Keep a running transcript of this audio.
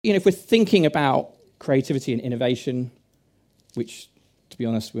If we're thinking about creativity and innovation, which, to be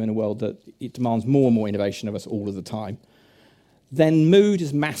honest, we're in a world that it demands more and more innovation of us all of the time, then mood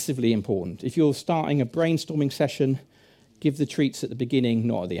is massively important. If you're starting a brainstorming session, give the treats at the beginning,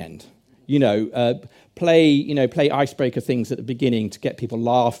 not at the end. Play icebreaker things at the beginning to get people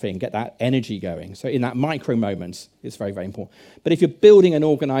laughing, get that energy going. So in that micro moment, it's very, very important. But if you're building an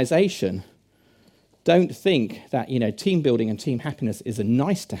organization, don't think that, team building and team happiness is a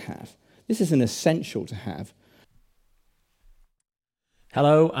nice to have. This is an essential to have.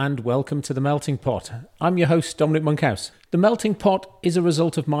 Hello and welcome to The Melting Pot. I'm your host, Nic Marks. The Melting Pot is a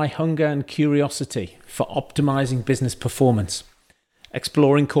result of my hunger and curiosity for optimizing business performance,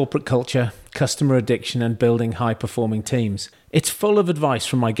 exploring corporate culture, customer addiction, and building high-performing teams. It's full of advice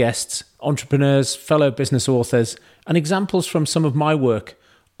from my guests, entrepreneurs, fellow business authors, and examples from some of my work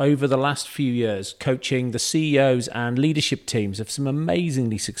over the last few years, coaching the CEOs and leadership teams of some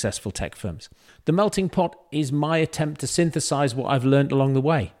amazingly successful tech firms. The Melting Pot is my attempt to synthesize what I've learned along the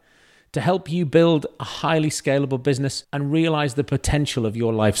way, to help you build a highly scalable business and realize the potential of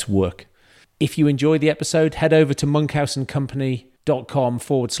your life's work. If you enjoy the episode, head over to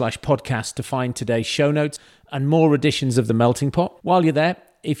monkhouseandcompany.com/podcast to find today's show notes and more editions of The Melting Pot. While you're there,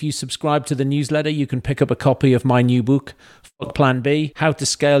 if you subscribe to the newsletter, you can pick up a copy of my new book, Fuck Plan B, How to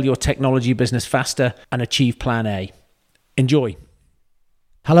Scale Your Technology Business Faster and Achieve Plan A. Enjoy.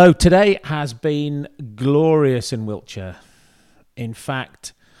 Hello, today has been glorious in Wiltshire. In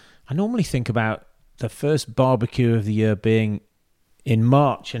fact, I normally think about the first barbecue of the year being in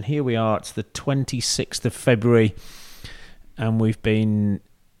March, and here we are, it's the 26th of February, and we've been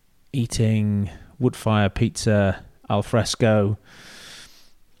eating woodfire pizza al fresco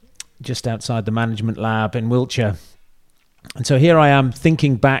just outside the management lab in Wiltshire. And so here I am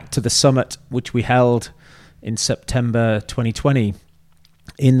thinking back to the summit which we held in September 2020,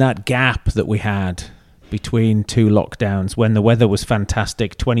 in that gap that we had between two lockdowns when the weather was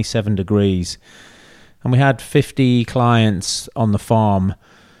fantastic, 27 degrees, and we had 50 clients on the farm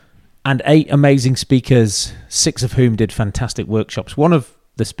and 8 amazing speakers, 6 of whom did fantastic workshops. One of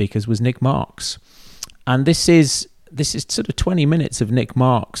the speakers was Nic Marks. And this is sort of 20 minutes of Nic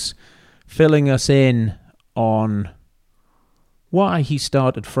Marks filling us in on why he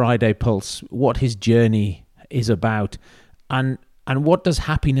started Friday Pulse, what his journey is about, and what does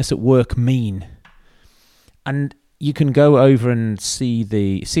happiness at work mean. And you can go over and see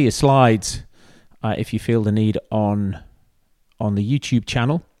his slides if you feel the need on the YouTube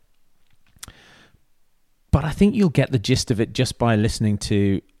channel. But I think you'll get the gist of it just by listening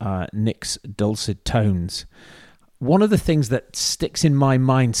to Nic's dulcet tones. One of the things that sticks in my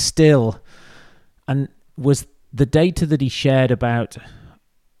mind still and was the data that he shared about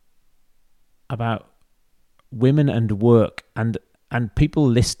women and work, and people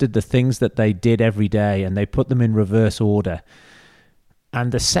listed the things that they did every day and they put them in reverse order.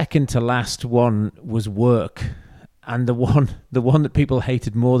 And the second to last one was work. And the one that people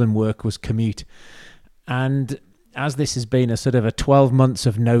hated more than work was commute. And as this has been a sort of a 12 months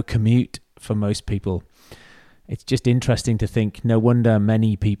of no commute for most people, it's just interesting to think no wonder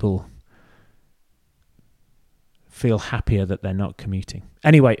many people feel happier that they're not commuting.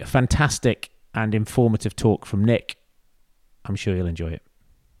 Anyway, a fantastic and informative talk from Nic. I'm sure you'll enjoy it.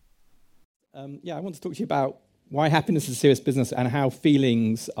 I want to talk to you about why happiness is a serious business and how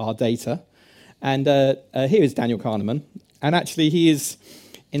feelings are data. And here is Daniel Kahneman. And actually, he is,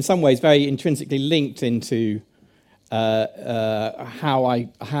 in some ways, very intrinsically linked into how I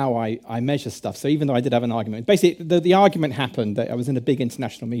measure stuff. So even though I did have an argument, basically the argument happened that I was in a big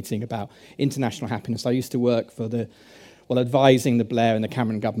international meeting about international happiness. I used to work for advising the Blair and the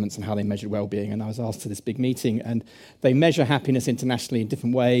Cameron governments on how they measured well-being, and I was asked to this big meeting, and they measure happiness internationally in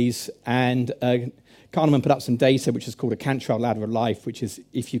different ways, and Kahneman put up some data which is called a Cantrell ladder of life, which is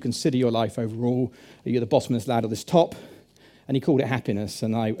if you consider your life overall, you're at the bottom of this ladder, this top, and he called it happiness,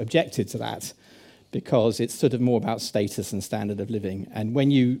 and I objected to that because it's sort of more about status and standard of living, and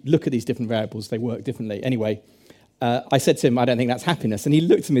when you look at these different variables, they work differently. Anyway, I said to him, I don't think that's happiness, and he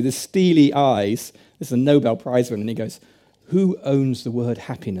looked at me with steely eyes. This is a Nobel Prize winner, and he goes, "Who owns the word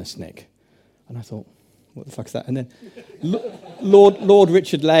happiness, Nic?" And I thought, what the fuck is that? And then Lord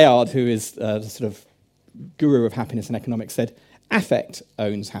Richard Layard, who is the sort of guru of happiness and economics, said, affect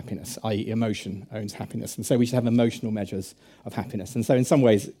owns happiness, i.e. emotion owns happiness. And so we should have emotional measures of happiness. And so in some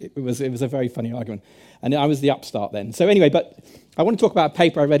ways, it was a very funny argument. And I was the upstart then. So anyway, but I want to talk about a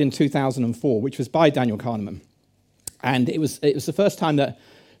paper I read in 2004, which was by Daniel Kahneman. And it was the first time that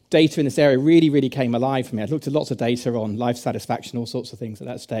data in this area really, really came alive for me. I'd looked at lots of data on life satisfaction, all sorts of things at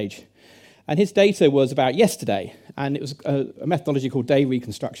that stage. And his data was about yesterday, and it was a methodology called day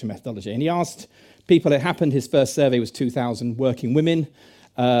reconstruction methodology. And he asked people, it happened, his first survey was 2,000 working women,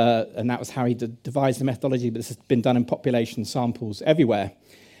 and that was how he devised the methodology, but this has been done in population samples everywhere.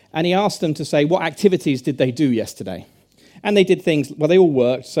 And he asked them to say, what activities did they do yesterday? And they did things, well, they all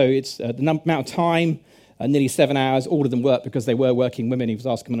worked, so it's the amount of time, nearly 7 hours, all of them worked because they were working women. He was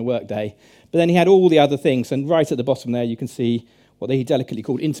asking them on a work day. But then he had all the other things, and right at the bottom there you can see what they delicately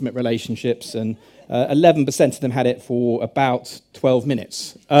called intimate relationships, and 11% of them had it for about 12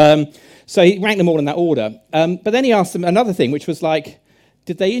 minutes. So he ranked them all in that order. But then he asked them another thing, which was like,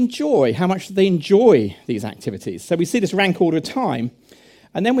 did they enjoy? How much did they enjoy these activities? So we see this rank order of time,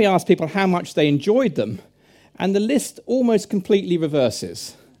 and then we ask people how much they enjoyed them, and the list almost completely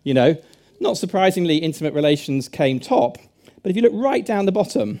reverses. You know, not surprisingly, intimate relations came top, but if you look right down the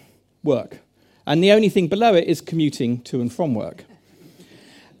bottom, work. And the only thing below it is commuting to and from work.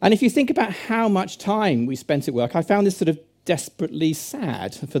 And if you think about how much time we spent at work, I found this sort of desperately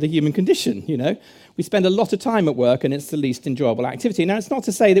sad for the human condition, you know. We spend a lot of time at work and it's the least enjoyable activity. Now, it's not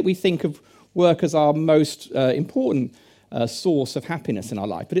to say that we think of work as our most important source of happiness in our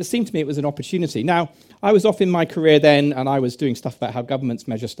life, but it seemed to me it was an opportunity. Now, I was off in my career then, and I was doing stuff about how governments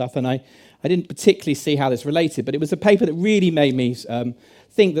measure stuff, and I didn't particularly see how this related, but it was a paper that really made me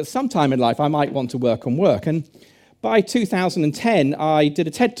think that sometime in life I might want to work on work. And by 2010, I did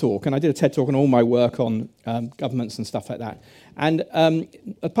a TED Talk, and I did a TED Talk on all my work on governments and stuff like that. And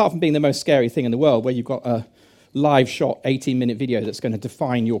apart from being the most scary thing in the world, where you've got a live shot 18-minute video that's going to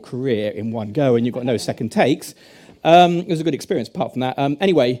define your career in one go, and you've got no second takes, it was a good experience apart from that.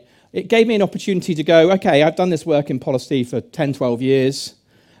 Anyway, it gave me an opportunity to go, okay, I've done this work in policy for 10, 12 years.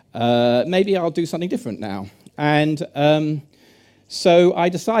 Maybe I'll do something different now. And so I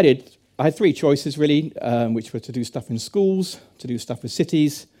decided, I had three choices really, which were to do stuff in schools, to do stuff with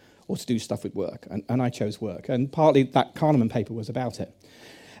cities, or to do stuff with work. And I chose work. And partly that Kahneman paper was about it.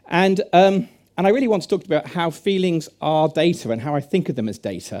 And I really want to talk about how feelings are data and how I think of them as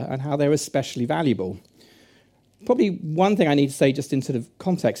data and how they're especially valuable. Probably one thing I need to say just in sort of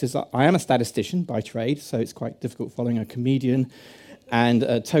context is that I am a statistician by trade, so it's quite difficult following a comedian and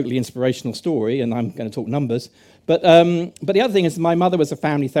a totally inspirational story, and I'm going to talk numbers. But the other thing is my mother was a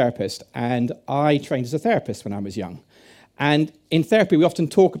family therapist, and I trained as a therapist when I was young. And in therapy, we often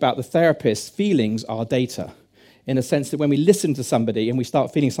talk about the therapist's feelings are data, in a sense that when we listen to somebody and we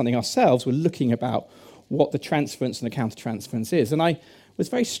start feeling something ourselves, we're looking about what the transference and the countertransference is. And I was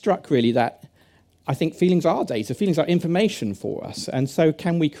very struck, really, that I think feelings are data. Feelings are information for us. And so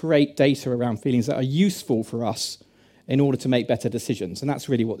can we create data around feelings that are useful for us in order to make better decisions? And that's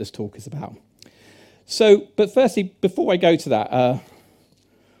really what this talk is about. So, but firstly, before I go to that,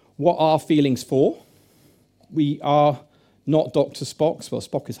 what are feelings for? We are not Dr. Spock's. Well,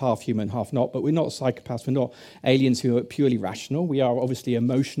 Spock is half human, half not, but we're not psychopaths. We're not aliens who are purely rational. We are obviously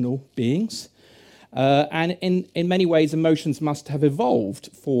emotional beings. And in many ways, emotions must have evolved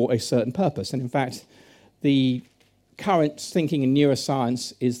for a certain purpose. And in fact, the current thinking in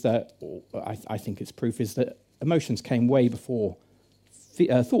neuroscience is that, I think it's proof, is that emotions came way before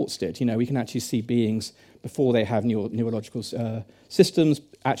thoughts did. You know, we can actually see beings before they have neurological systems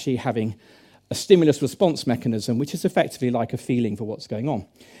actually having a stimulus response mechanism, which is effectively like a feeling for what's going on.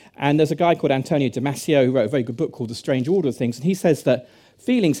 And there's a guy called Antonio Damasio who wrote a very good book called The Strange Order of Things, and he says that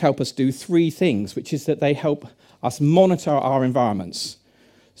feelings help us do three things, which is that they help us monitor our environments.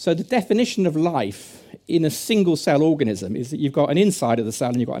 So the definition of life in a single-cell organism is that you've got an inside of the cell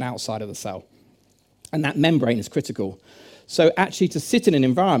and you've got an outside of the cell. And that membrane is critical. So actually to sit in an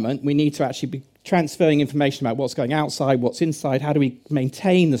environment, we need to actually be transferring information about what's going outside, what's inside, how do we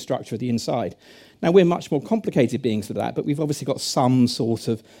maintain the structure of the inside. Now, we're much more complicated beings than that, but we've obviously got some sort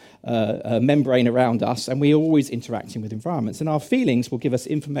of membrane around us, and we're always interacting with environments. And our feelings will give us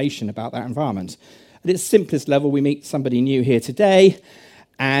information about that environment. At its simplest level, we meet somebody new here today,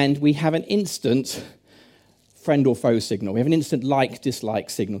 and we have an instant friend or foe signal. We have an instant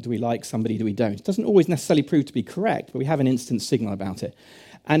like-dislike signal. Do we like somebody, do we don't? It doesn't always necessarily prove to be correct, but we have an instant signal about it.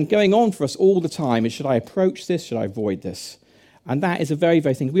 And going on for us all the time is, should I approach this, should I avoid this? And that is a very,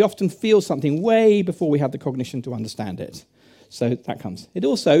 very thing. We often feel something way before we have the cognition to understand it. So that comes. It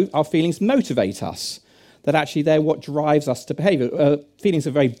also, our feelings motivate us, that actually they're what drives us to behavior. Feelings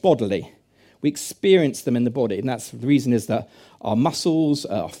are very bodily. We experience them in the body, and that's the reason is that our muscles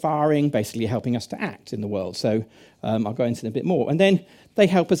are firing, basically helping us to act in the world. So I'll go into it a bit more. And then they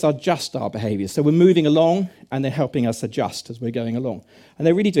help us adjust our behavior. So we're moving along, and they're helping us adjust as we're going along. And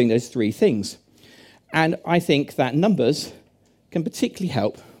they're really doing those three things. And I think that numbers can particularly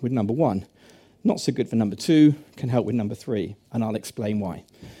help with number one. Not so good for number two, can help with number three, and I'll explain why.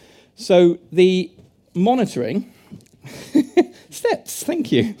 So the monitoring steps,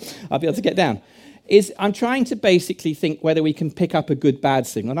 thank you, I'll be able to get down, is I'm trying to basically think whether we can pick up a good bad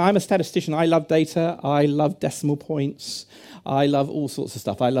signal. And I'm a statistician, I love data, I love decimal points, I love all sorts of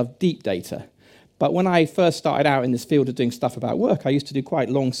stuff, I love deep data. But when I first started out in this field of doing stuff about work, I used to do quite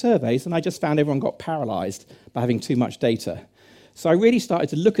long surveys, and I just found everyone got paralyzed by having too much data. So I really started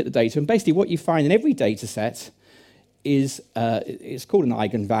to look at the data, and basically what you find in every data set is, it's called an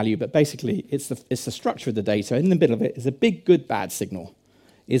eigenvalue, but basically it's the structure of the data. In the middle of it is a big good bad signal.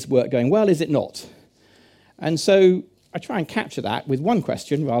 Is work going well, is it not? And so I try and capture that with one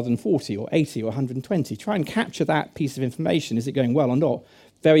question rather than 40 or 80 or 120. Try and capture that piece of information, is it going well or not,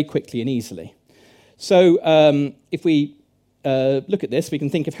 very quickly and easily. So if we look at this, we can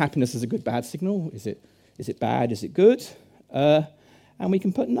think of happiness as a good bad signal. Is it bad, is it good? And we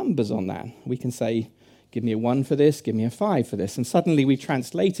can put numbers on that. We can say, give me a 1 for this, give me a 5 for this. And suddenly we've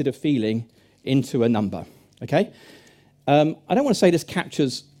translated a feeling into a number, okay? I don't want to say this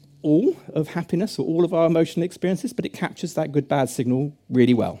captures all of happiness or all of our emotional experiences, but it captures that good-bad signal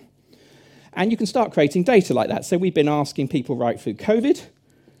really well. And you can start creating data like that. So we've been asking people right through COVID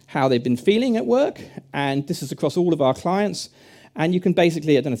how they've been feeling at work, and this is across all of our clients. And you can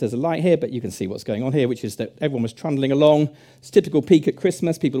basically, I don't know if there's a light here, but you can see what's going on here, which is that everyone was trundling along. It's a typical peak at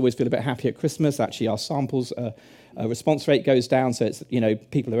Christmas. People always feel a bit happy at Christmas. Actually, our samples response rate goes down, so it's,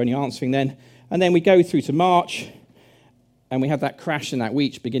 people are only answering then. And then we go through to March, and we have that crash in that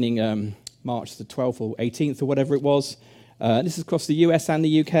week beginning March the 12th or 18th or whatever it was. This is across the US and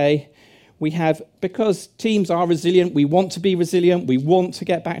the UK. We have, because teams are resilient, we want to be resilient, we want to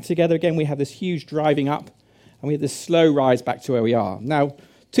get back together again, we have this huge driving up, and we have this slow rise back to where we are. Now,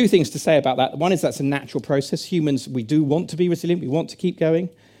 two things to say about that. One is that's a natural process. Humans, we do want to be resilient, we want to keep going.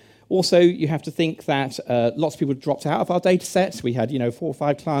 Also, you have to think that lots of people dropped out of our data sets. We had, 4 or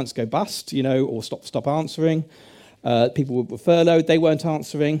 5 clients go bust, or stop answering. People were furloughed, they weren't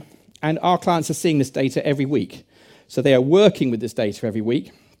answering. And our clients are seeing this data every week. So they are working with this data every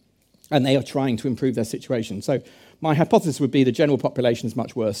week, and they are trying to improve their situation. So my hypothesis would be the general population is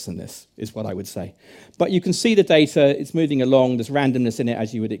much worse than this, is what I would say. But you can see the data, it's moving along, there's randomness in it,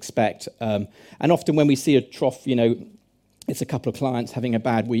 as you would expect. And often when we see a trough, it's a couple of clients having a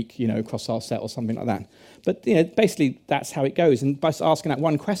bad week, across our set or something like that. But, basically that's how it goes. And by asking that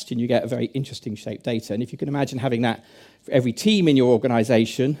one question, you get a very interesting shaped data. And if you can imagine having that for every team in your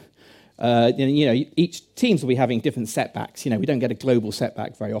organization, each teams will be having different setbacks. We don't get a global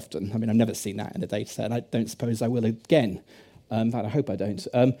setback very often. I mean, I've never seen that in a data set, and I don't suppose I will again. In fact, I hope I don't.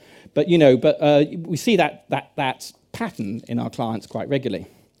 But we see that pattern in our clients quite regularly.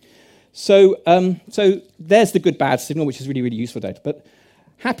 So there's the good-bad signal, which is really, really useful data. But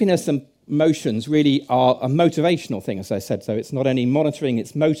happiness and emotions really are a motivational thing, as I said. So it's not only monitoring,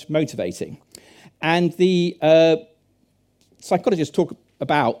 it's motivating. And the psychologists talk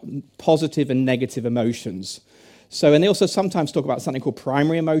about positive and negative emotions. So, and they also sometimes talk about something called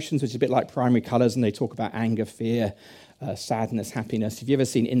primary emotions, which is a bit like primary colors, and they talk about anger, fear, sadness, happiness. Have you ever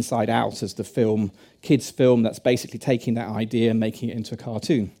seen Inside Out as the film, kids' film, that's basically taking that idea and making it into a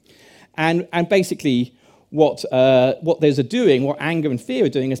cartoon? And basically what those are doing, what anger and fear are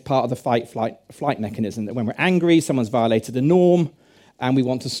doing, is part of the fight mechanism, that when we're angry, someone's violated the norm, and we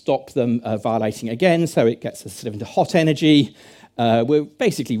want to stop them violating again, so it gets us sort of into hot energy. We're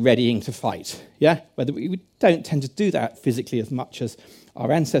basically readying to fight, yeah? Whether we don't tend to do that physically as much as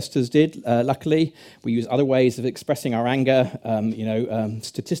our ancestors did, luckily. We use other ways of expressing our anger.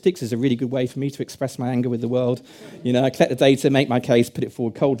 Statistics is a really good way for me to express my anger with the world. I collect the data, make my case, put it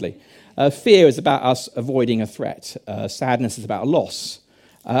forward coldly. Fear is about us avoiding a threat. Sadness is about a loss.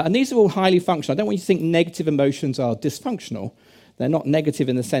 And these are all highly functional. I don't want you to think negative emotions are dysfunctional. They're not negative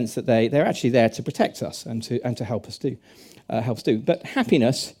in the sense that they're actually there to protect us and to help us do. But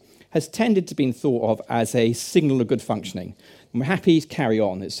happiness has tended to be thought of as a signal of good functioning. When we're happy, carry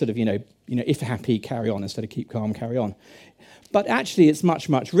on. It's sort of, if happy, carry on, instead of keep calm, carry on. But actually, it's much,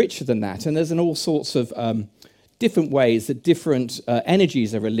 much richer than that. And there's all sorts of different ways that different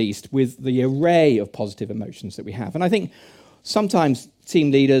energies are released with the array of positive emotions that we have. And I think sometimes team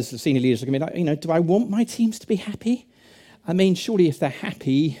leaders, senior leaders are going to be like, do I want my teams to be happy? I mean, surely if they're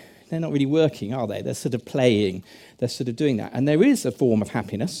happy, they're not really working, are they? They're sort of playing, they're sort of doing that. And there is a form of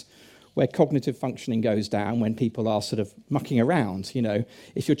happiness where cognitive functioning goes down when people are sort of mucking around.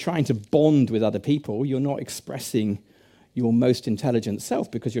 If you're trying to bond with other people, you're not expressing your most intelligent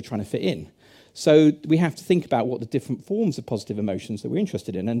self because you're trying to fit in. So we have to think about what the different forms of positive emotions that we're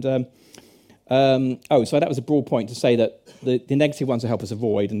interested in. And so that was a broad point to say that the negative ones will help us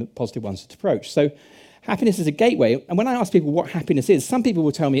avoid and the positive ones to approach. So Happiness is a gateway. And when I ask people what happiness is, some people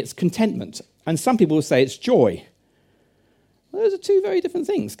will tell me it's contentment. And some people will say it's joy. Well, those are two very different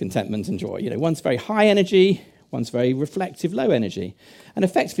things, contentment and joy. One's very high energy, one's very reflective, low energy. And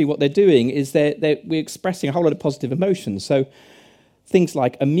effectively what they're doing is we're expressing a whole lot of positive emotions. So things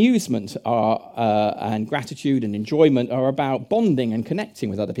like amusement and gratitude and enjoyment are about bonding and connecting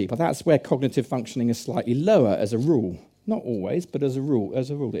with other people. That's where cognitive functioning is slightly lower as a rule. Not always, but as a rule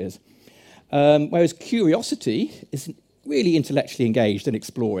it is. Whereas curiosity is really intellectually engaged and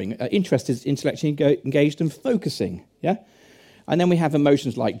exploring. Interest is intellectually engaged and focusing. Yeah. And then we have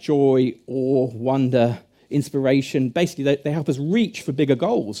emotions like joy, awe, wonder, inspiration. Basically, they help us reach for bigger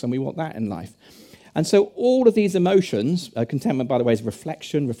goals, and we want that in life. And so all of these emotions, contentment, by the way, is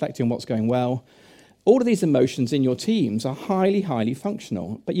reflecting on what's going well. All of these emotions in your teams are highly, highly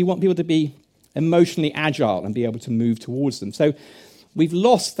functional, but you want people to be emotionally agile and be able to move towards them. So we've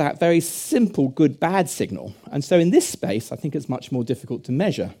lost that very simple good-bad signal. And so in this space, I think it's much more difficult to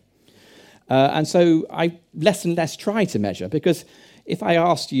measure. And so I less and less try to measure, because if I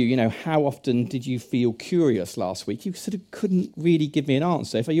asked you, how often did you feel curious last week, you sort of couldn't really give me an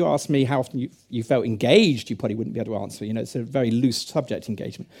answer. If you asked me how often you felt engaged, you probably wouldn't be able to answer. It's a very loose subject,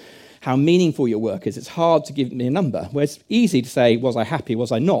 engagement. How meaningful your work is, it's hard to give me a number. Where it's easy to say, was I happy,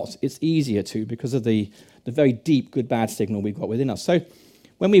 was I not? It's easier to, because of the very deep good-bad signal we've got within us. So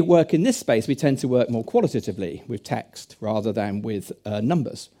when we work in this space, we tend to work more qualitatively with text rather than with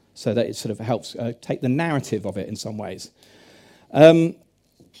numbers, so that it sort of helps take the narrative of it in some ways. I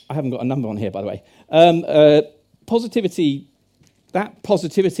haven't got a number on here, by the way. Positivity, that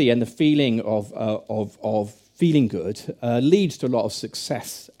positivity and the feeling of feeling good leads to a lot of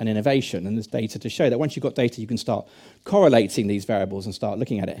success and innovation. And there's data to show that once you've got data, you can start correlating these variables and start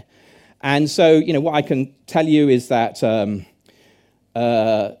looking at it. And so, what I can tell you is that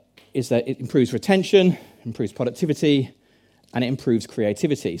it improves retention, improves productivity, and it improves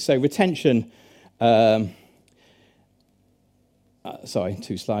creativity. So retention. Sorry,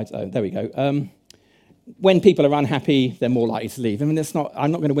 2 slides. Oh, there we go. When people are unhappy, they're more likely to leave. I'm not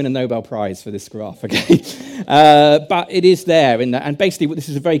going to win a Nobel Prize for this graph, okay? But it is there. And basically, this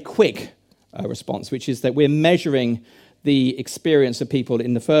is a very quick response, which is that we're measuring the experience of people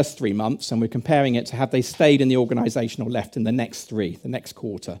in the first 3 months, and we're comparing it to have they stayed in the organisation or left in the next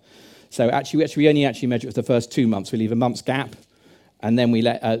quarter. So we only measure it for the first 2 months. We leave a month's gap, and then we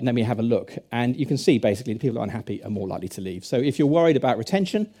have a look. And you can see, basically, the people who are unhappy are more likely to leave. So if you're worried about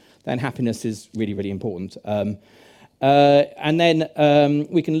retention, then happiness is really, really important. And then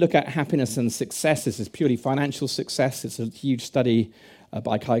we can look at happiness and success. This is purely financial success. It's a huge study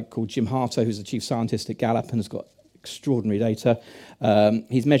by a guy called Jim Harter, who's the chief scientist at Gallup and has got extraordinary data.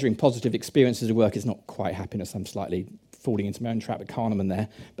 He's measuring positive experiences at work. It's not quite happiness. I'm slightly falling into my own trap at Kahneman there.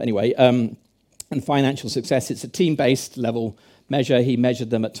 But anyway, and financial success, it's a team-based level measure. He measured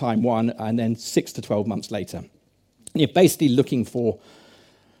them at time 1 and then 6 to 12 months later. And you're basically looking for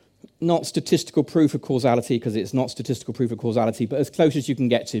not statistical proof of causality, because it's not statistical proof of causality, but as close as you can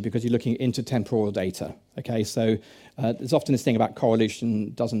get to, because you're looking into temporal data. Okay, so there's often this thing about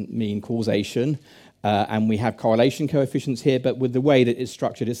correlation doesn't mean causation, and we have correlation coefficients here, but with the way that it's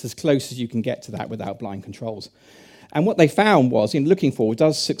structured, it's as close as you can get to that without blind controls. And what they found was, in looking for,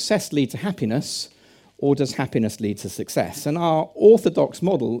 does success lead to happiness, or does happiness lead to success? And our orthodox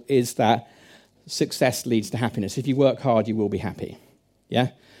model is that success leads to happiness. If you work hard, you will be happy.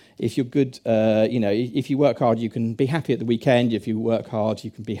 Yeah? If you're good, if you work hard, you can be happy at the weekend. If you work hard,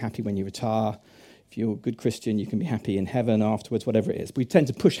 you can be happy when you retire. If you're a good Christian, you can be happy in heaven afterwards, whatever it is. We tend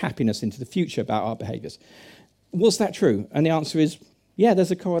to push happiness into the future about our behaviours. Was that true? And the answer is, yeah, there's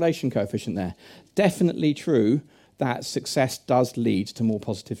a correlation coefficient there. Definitely true that success does lead to more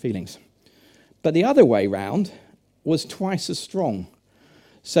positive feelings. But the other way round was twice as strong.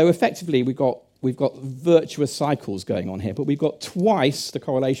 So effectively, we've got virtuous cycles going on here, but we've got twice the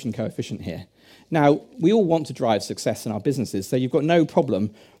correlation coefficient here. Now, we all want to drive success in our businesses, so you've got no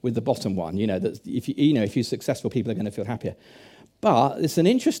problem with the bottom one. That if you're successful, people are going to feel happier. But it's an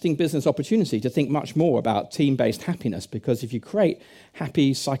interesting business opportunity to think much more about team-based happiness, because if you create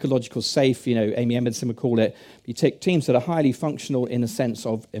happy, psychological, safe, Amy Edmondson would call it, you take teams that are highly functional in a sense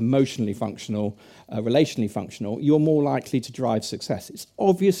of emotionally functional, relationally functional, you're more likely to drive success. It's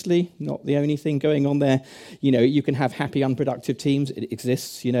obviously not the only thing going on there. You can have happy, unproductive teams. It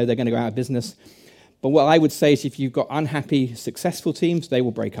exists. They're going to go out of business. But what I would say is if you've got unhappy, successful teams, they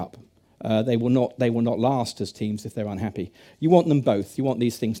will break up. They will not last as teams if they're unhappy. You want them both. You want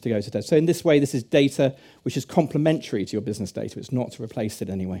these things to go together. So in this way, this is data which is complementary to your business data. It's not to replace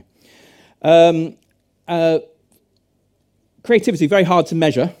it anyway. Creativity, very hard to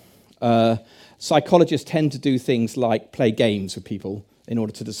measure. Psychologists tend to do things like play games with people in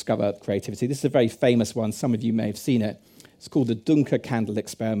order to discover creativity. This is a very famous one. Some of you may have seen it. It's called the Dunker candle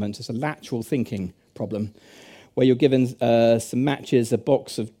experiment. It's a lateral thinking problem where you're given some matches, a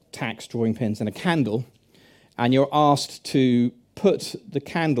box of tacks, drawing pins, and a candle, and you're asked to put the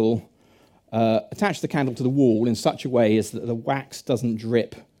candle, attach the candle to the wall in such a way as that the wax doesn't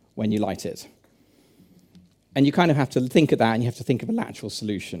drip when you light it. And you kind of have to think of that, and you have to think of a lateral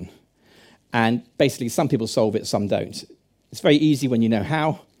solution. And basically, some people solve it, some don't. It's very easy when you know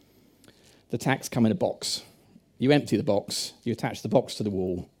how. The tacks come in a box. You empty the box, you attach the box to the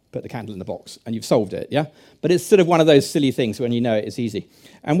wall, put the candle in the box, and you've solved it, yeah? But it's sort of one of those silly things when you know it, it's easy.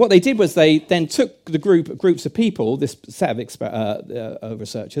 And what they did was they then took the groups of people, this set of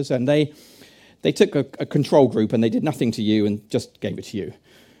researchers, and they took a control group and they did nothing to you and just gave it to you.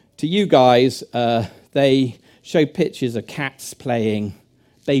 To you guys, they showed pictures of cats playing,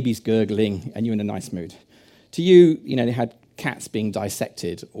 babies gurgling, and you're in a nice mood. To you, they had cats being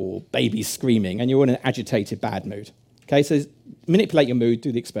dissected or babies screaming, and you're in an agitated, bad mood. Okay, so manipulate your mood,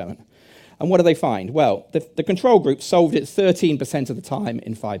 do the experiment. And what do they find? Well, the control group solved it 13% of the time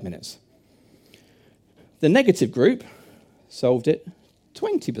in 5 minutes. The negative group solved it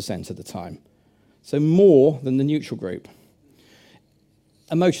 20% of the time, so more than the neutral group.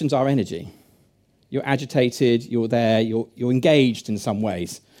 Emotions are energy. You're agitated, you're there, you're engaged in some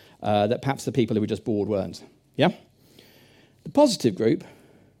ways that perhaps the people who were just bored weren't. Yeah? The positive group,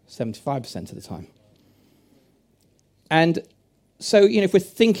 75% of the time. And so, if we're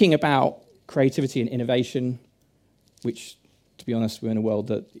thinking about creativity and innovation, which, to be honest, we're in a world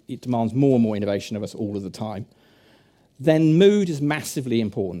that it demands more and more innovation of us all of the time, then mood is massively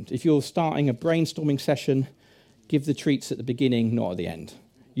important. If you're starting a brainstorming session, give the treats at the beginning, not at the end.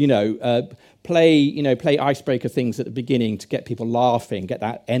 Play icebreaker things at the beginning to get people laughing, get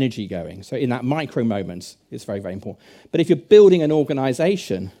that energy going. So in that micro moments, it's very, very important. But if you're building an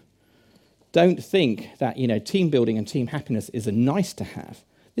organization, don't think that, team building and team happiness is a nice to have.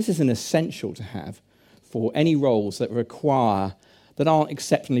 This is an essential to have for any roles that aren't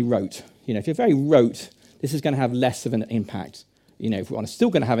exceptionally rote. If you're very rote, this is going to have less of an impact. If we're still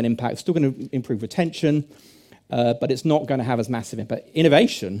going to have an impact, it's still going to improve retention, but it's not going to have as massive impact.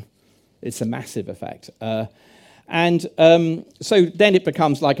 Innovation, it's a massive effect. So then it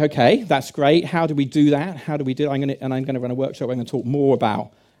becomes like, okay, that's great. How do we do that? How do we do it? I'm going to run a workshop. I'm going to talk more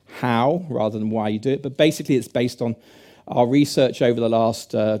about how rather than why you do it. But basically, it's based on our research over the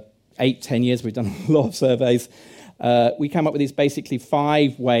last 8-10 years. We've done a lot of surveys. We come up with these basically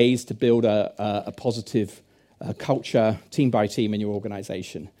 5 ways to build a positive culture, team by team, in your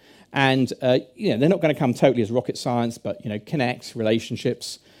organization. And they're not going to come totally as rocket science, but connect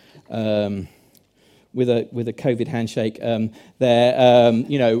relationships with a COVID handshake. Are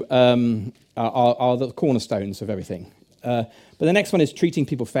the cornerstones of everything. But the next one is treating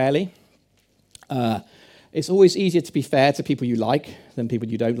people fairly. It's always easier to be fair to people you like than people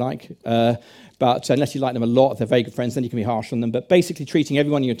you don't like. But unless you like them a lot, if they're very good friends, then you can be harsh on them. But basically treating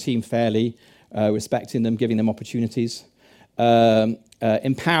everyone in your team fairly, respecting them, giving them opportunities.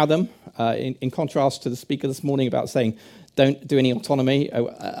 Empower them, in contrast to the speaker this morning about saying don't do any autonomy.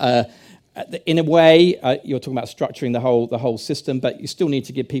 In a way, you're talking about structuring the whole system, but you still need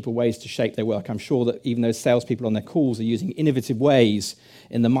to give people ways to shape their work. I'm sure that even those salespeople on their calls are using innovative ways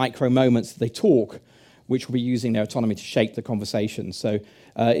in the micro moments that they talk, which will be using their autonomy to shape the conversation. So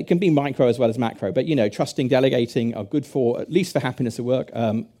it can be micro as well as macro, but trusting, delegating are good for, at least for happiness at work.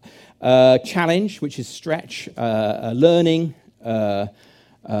 Challenge, which is stretch, learning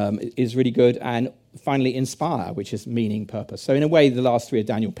is really good, and finally inspire, which is meaning, purpose. So in a way, the last 3 are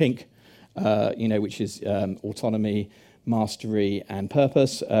Daniel Pink, which is autonomy, mastery, and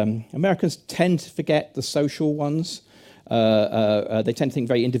purpose. Americans tend to forget the social ones. They tend to think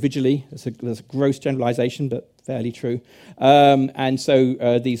very individually. There's a gross generalization, but fairly true. And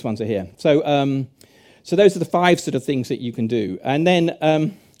so these ones are here. So those are the 5 sort of things that you can do. And then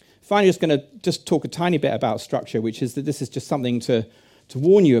finally, just going to talk a tiny bit about structure, which is that this is just something to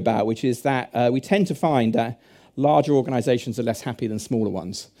warn you about, which is that we tend to find that larger organizations are less happy than smaller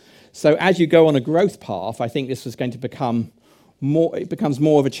ones. So as you go on a growth path, I think this is going to become more. It becomes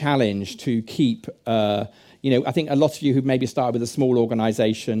more of a challenge to keep. I think a lot of you who maybe started with a small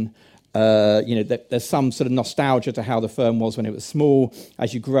organization, there's some sort of nostalgia to how the firm was when it was small.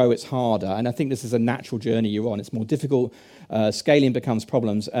 As you grow, it's harder, and I think this is a natural journey you're on. It's more difficult. Scaling becomes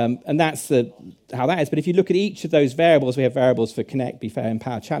problems, and that's how that is. But if you look at each of those variables, we have variables for connect, be fair,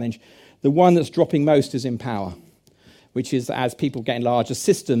 empower, challenge. The one that's dropping most is empower, which is as people get in larger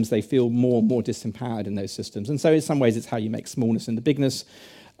systems, they feel more and more disempowered in those systems. And so in some ways, it's how you make smallness into bigness.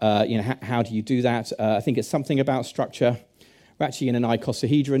 How do you do that? I think it's something about structure. We're actually in an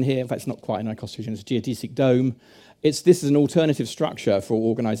icosahedron here. In fact, it's not quite an icosahedron, it's a geodesic dome. This is an alternative structure for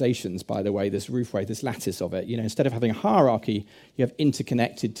organizations, by the way, this roofway, this lattice of it. Instead of having a hierarchy, you have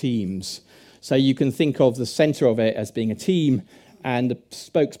interconnected teams. So you can think of the center of it as being a team and the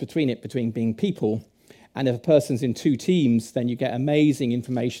spokes between being people. And if a person's in two teams, then you get amazing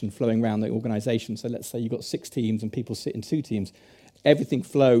information flowing around the organization. So let's say you've got 6 teams and people sit in 2 teams. Everything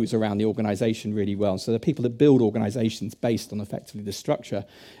flows around the organization really well. So the people that build organizations based on effectively the structure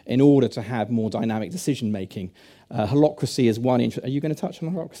in order to have more dynamic decision making. Holacracy is one. Are you going to touch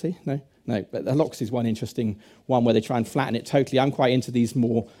on holacracy? No, but holacracy is one interesting one where they try and flatten it totally. I'm quite into these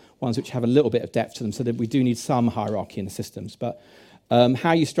more ones which have a little bit of depth to them, so that we do need some hierarchy in the systems. But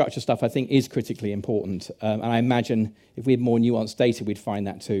how you structure stuff, I think, is critically important. And I imagine if we had more nuanced data, we'd find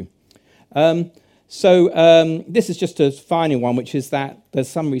that too. So this is just a final one, which is that there's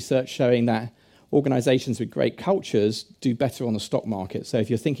some research showing that organizations with great cultures do better on the stock market. So if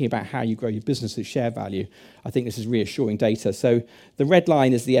you're thinking about how you grow your business's share value, I think this is reassuring data. So the red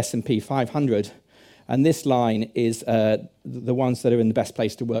line is the S&P 500, and this line is the ones that are in the best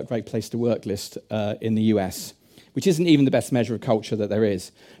place to work, great place to work list in the US, which isn't even the best measure of culture that there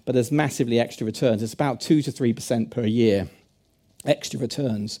is. But there's massively extra returns. It's about 2 to 3% per year, extra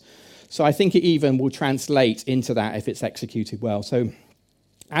returns. So I think it even will translate into that if it's executed well. So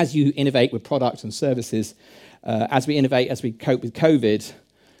as you innovate with products and services, as we innovate, as we cope with COVID,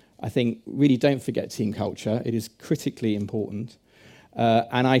 I think really don't forget team culture. It is critically important.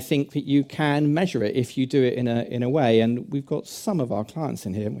 And I think that you can measure it if you do it in a way. And we've got some of our clients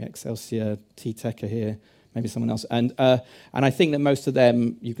in here. Excelsior, T-Tech are here, maybe someone else. And I think that most of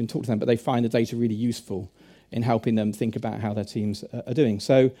them, you can talk to them, but they find the data really useful in helping them think about how their teams are doing.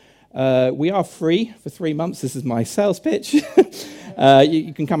 So we are free for 3 months. This is my sales pitch.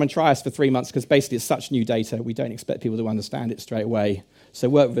 You can come and try us for 3 months because basically it's such new data. We don't expect people to understand it straight away. So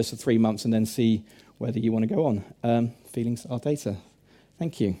work with us for 3 months and then see whether you want to go on. Feelings are data.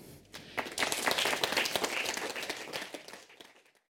 Thank you.